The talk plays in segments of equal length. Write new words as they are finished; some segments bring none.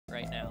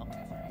now.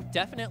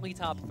 Definitely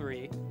top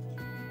 3.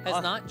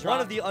 Has not dropped. One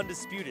of the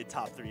undisputed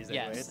top 3s,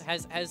 anyways.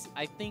 Yes, has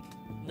I think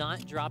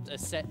not dropped a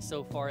set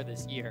so far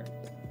this year.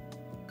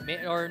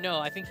 Or no,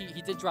 I think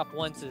he did drop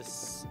one to.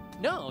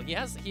 No, he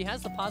has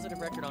the positive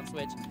record on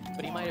Switch,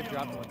 but he might have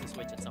dropped one to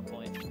Switch at some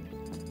point.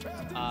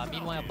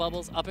 Meanwhile,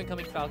 Bubbles, up and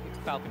coming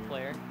Falcon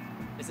player.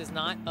 This is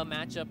not a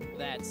matchup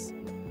that's.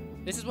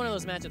 This is one of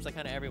those matchups that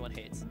kind of everyone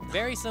hates.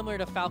 Very similar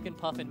to Falcon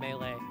Puff in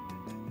Melee.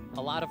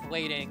 A lot of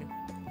waiting,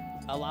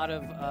 a lot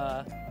of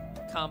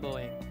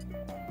comboing,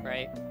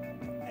 right?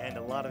 And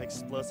a lot of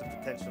explosive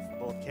potential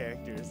for both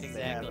characters.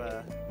 Exactly. They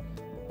have,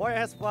 Wario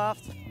has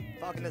Waft,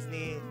 Falcon has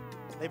Knee.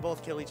 They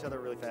both kill each other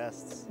really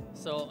fast.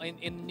 So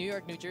in New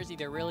York, New Jersey,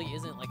 there really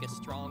isn't like a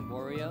strong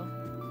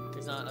Wario.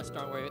 There's not a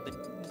strong Wario.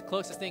 The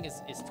closest thing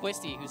is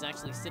Twisty, who's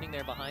actually sitting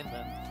there behind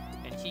them.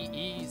 And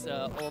he's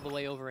all the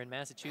way over in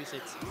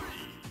Massachusetts.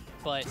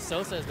 But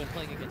Sosa has been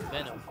playing against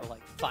Venom for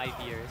like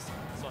 5 years.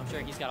 So I'm sure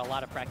he's got a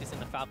lot of practice in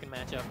the Falcon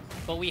matchup.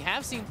 But we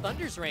have seen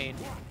Thunder's Reign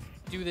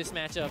do this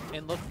matchup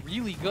and look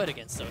really good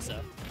against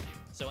Sosa.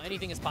 So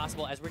anything is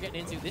possible as we're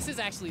getting into. This is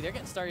actually, they're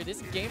getting started.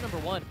 This is game number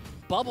 1.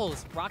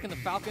 Bubbles rocking the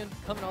Falcon,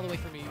 coming all the way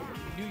from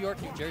New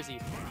York, New Jersey,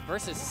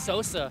 versus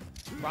Sosa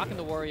rocking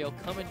the Wario,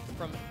 coming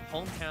from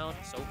hometown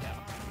SoCal.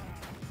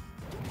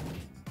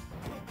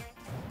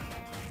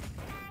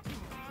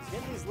 He's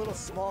getting these little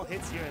small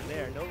hits here and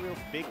there. No real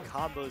big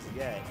combos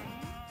yet.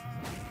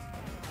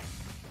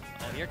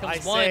 Oh, here comes I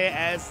say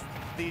as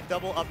the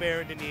double up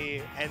air into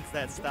knee ends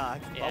that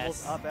stock.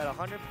 Yes. Bubbles up at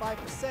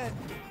 105%.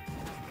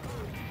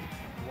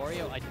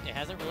 Wario, it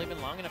hasn't really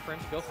been long enough for him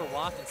to go for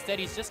Waft. Instead,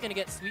 he's just going to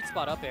get sweet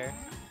spot up air.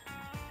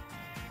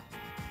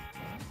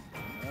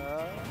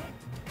 Alright,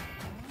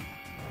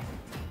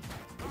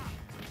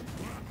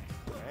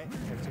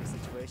 tech chase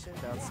situation,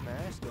 down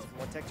smash, goes for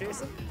one tech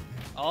chase.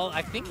 Oh,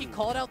 I think he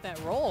called out that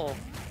roll.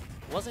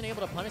 Wasn't able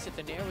to punish it.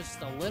 The nair was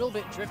just a little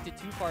bit drifted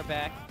too far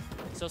back.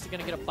 Sosa going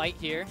to get a bite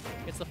here.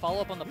 Gets the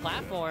follow-up on the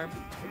platform.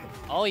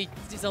 Oh,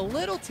 he's a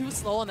little too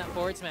slow on that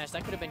forward smash.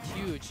 That could have been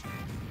huge.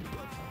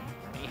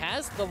 He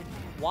has the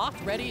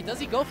Waft ready. Does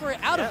he go for it?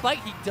 Out of bite,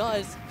 he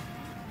does.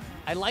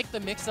 I like the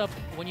mix-up.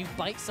 When you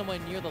bite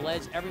someone near the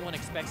ledge, everyone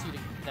expects you to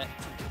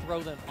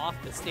throw them off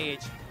the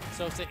stage.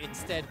 Sosa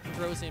instead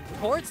throws him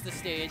towards the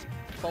stage.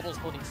 Bubbles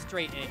holding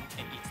straight in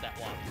and eats that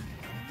Waft.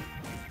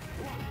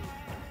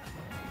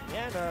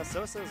 Yeah, and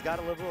Sosa's got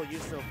a little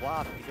use of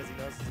Waft because he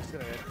knows he's just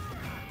going to,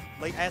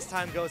 like, as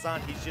time goes on,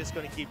 he's just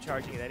going to keep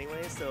charging it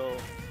anyway. So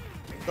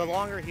the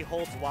longer he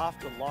holds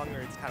Waft, the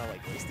longer it's kind of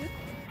like wasted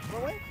in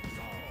a way.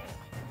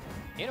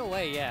 In a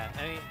way, yeah.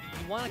 I mean,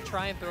 you want to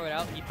try and throw it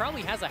out. He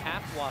probably has a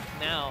half Waft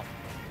now.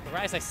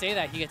 But as I say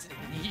that, he gets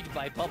kneed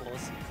by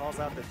Bubbles. He calls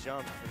out the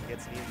jump and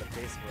gets knee in the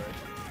face for it.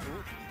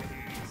 Ooh.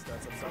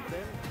 Starts up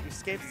something. He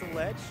escapes the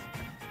ledge.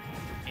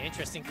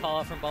 Interesting call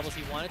out from Bubbles.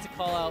 He wanted to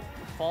call out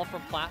fall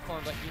from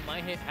platform, but he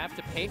might have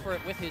to pay for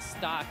it with his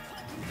stock.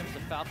 Here comes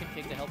the Falcon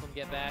kick to help him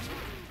get back.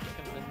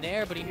 Here comes the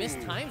nair, but he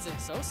mistimes it.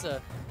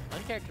 Sosa,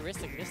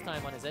 uncharacteristic this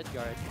time on his edge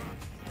guard.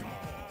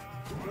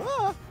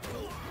 Ah.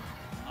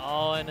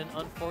 Oh, and an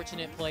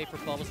unfortunate play for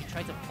Bubbles. He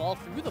tried to fall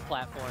through the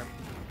platform,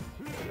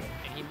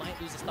 and he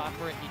might lose a stock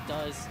for it. He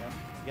does. Yep.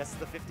 Guesses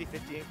the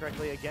 50-50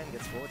 incorrectly again.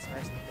 Gets forward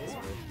smashed in the face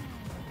for it.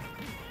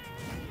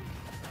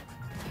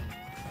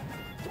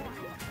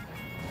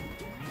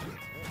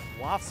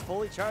 Waft's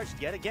fully charged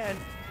yet again.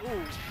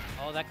 Ooh.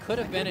 Oh, that could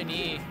have been a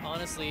knee,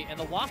 honestly. And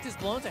the Waft is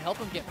blown to help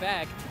him get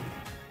back.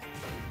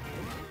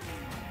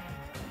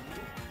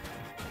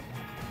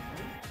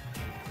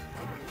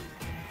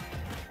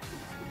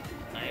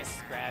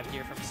 Nice grab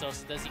here from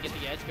Sosa. Does he get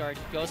the edge guard?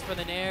 He goes for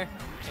the nair,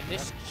 and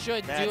this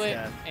should do it.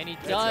 And he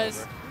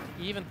does.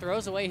 He even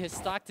throws away his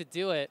stock to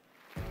do it.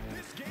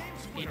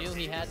 He knew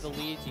he had the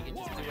lead. He can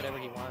just do whatever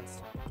he wants.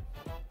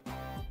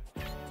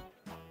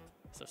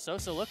 So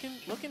Sosa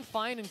looking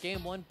fine in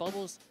game 1.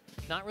 Bubbles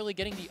not really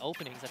getting the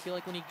openings. I feel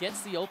like when he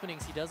gets the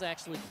openings, he does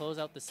actually close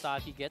out the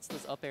stock. He gets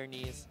those up air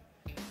knees.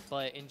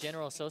 But in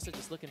general, Sosa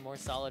just looking more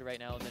solid right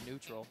now in the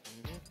neutral.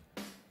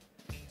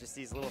 Just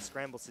these little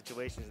scramble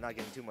situations, not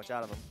getting too much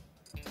out of them.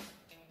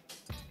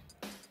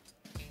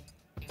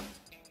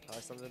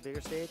 Probably something on the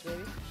bigger stage,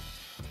 maybe?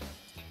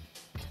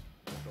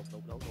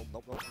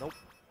 Nope.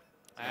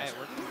 All right,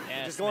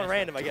 we're just going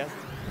random, I guess.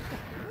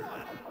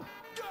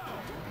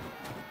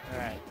 All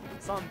right,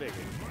 something bigger.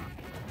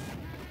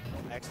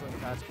 Excellent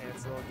crouch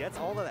cancel. Gets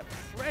all of that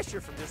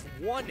pressure from just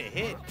one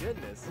hit.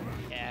 Goodness.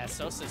 Yeah,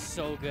 Sosa's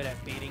so good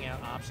at baiting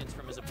out options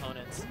from his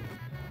opponents.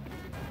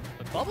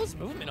 But Bubbles'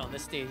 movement on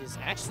this stage is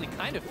actually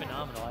kind of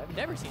phenomenal. I've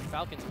never seen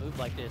Falcons move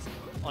like this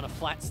on a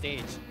flat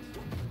stage.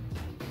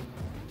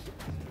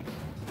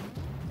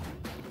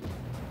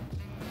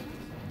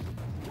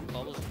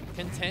 Bubbles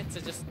content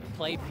to just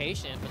play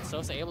patient, but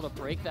Sosa able to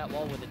break that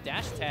wall with a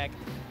dash attack.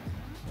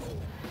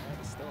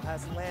 Still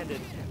hasn't landed.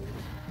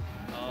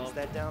 Oh. Use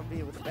that down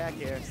B with the back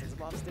air. Sends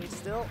him off stage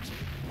still.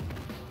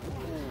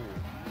 Ooh.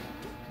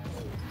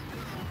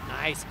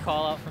 Nice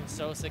call out from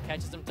Sosa.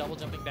 Catches him double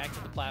jumping back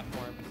to the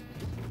platform.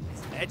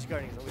 Edge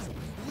guarding is always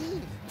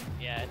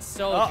Yeah, it's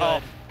so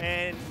good.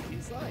 And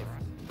he's live.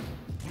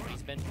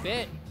 He's been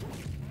bit.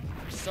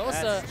 Sosa.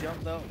 That's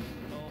jump though.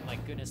 Oh my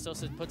goodness,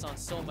 Sosa puts on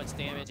so much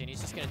damage, and he's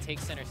just going to take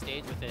center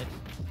stage with it.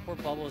 Poor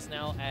Bubbles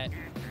now at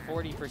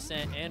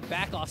 40% and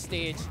back off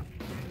stage.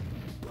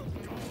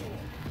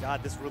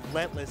 God, this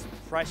relentless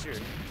pressure.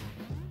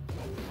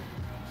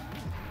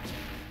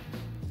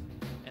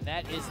 And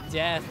that is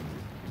death.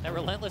 That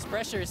relentless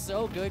pressure is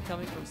so good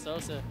coming from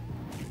Sosa.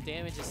 His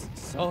damage is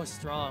so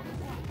strong.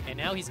 And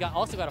now he's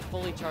also got a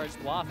fully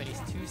charged Waff, and he's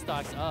 2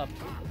 stocks up.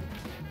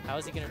 How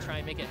is he going to try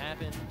and make it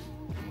happen?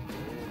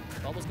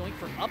 Bubbles going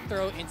for up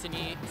throw into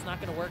knee. It's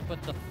not going to work,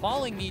 but the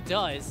falling knee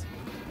does.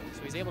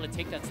 So he's able to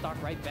take that stock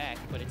right back,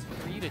 but it's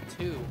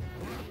 3-2.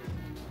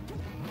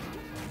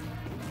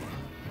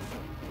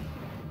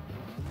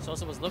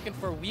 Sosa was looking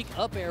for a weak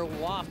up air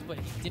waft, but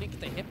he didn't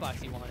get the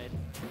hitbox he wanted.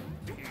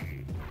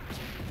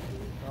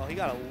 Oh, he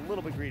got a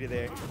little bit greedy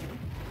there.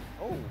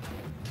 Oh.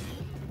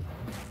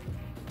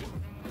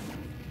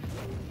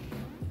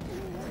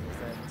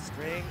 That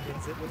string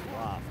hits it with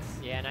wafts.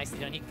 Yeah, nicely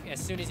done. As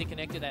soon as he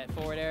connected that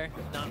forward air,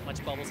 not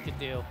much Bubbles could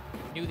do.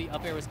 Knew the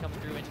up air was coming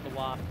through into the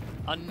waft.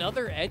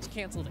 Another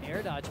edge-canceled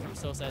air dodge from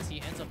Sosa as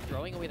he ends up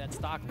throwing away that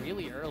stock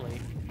really early.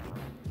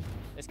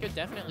 This could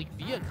definitely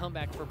be a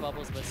comeback for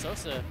Bubbles, but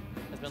Sosa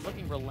has been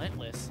looking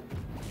relentless.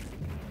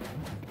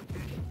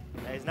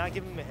 Yeah, he's not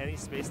giving him any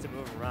space to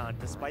move around.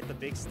 Despite the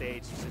big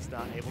stage, he's just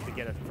not able to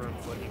get a firm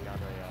footing on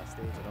the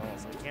stage at all.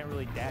 So he can't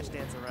really dash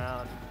dance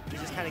around.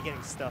 He's just kind of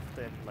getting stuffed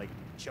and like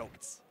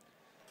choked.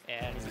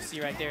 And as you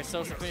see right there,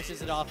 Sosa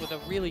finishes it off with a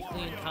really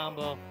clean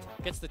combo.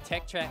 Gets the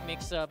tech track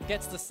mix up,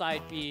 gets the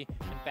side B,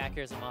 and back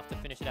airs him off to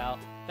finish it out.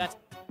 That's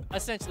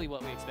essentially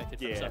what we expected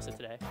from Sosa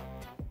today.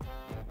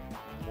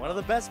 One of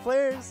the best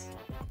players.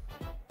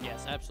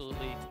 Yes,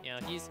 absolutely. You know,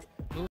 he's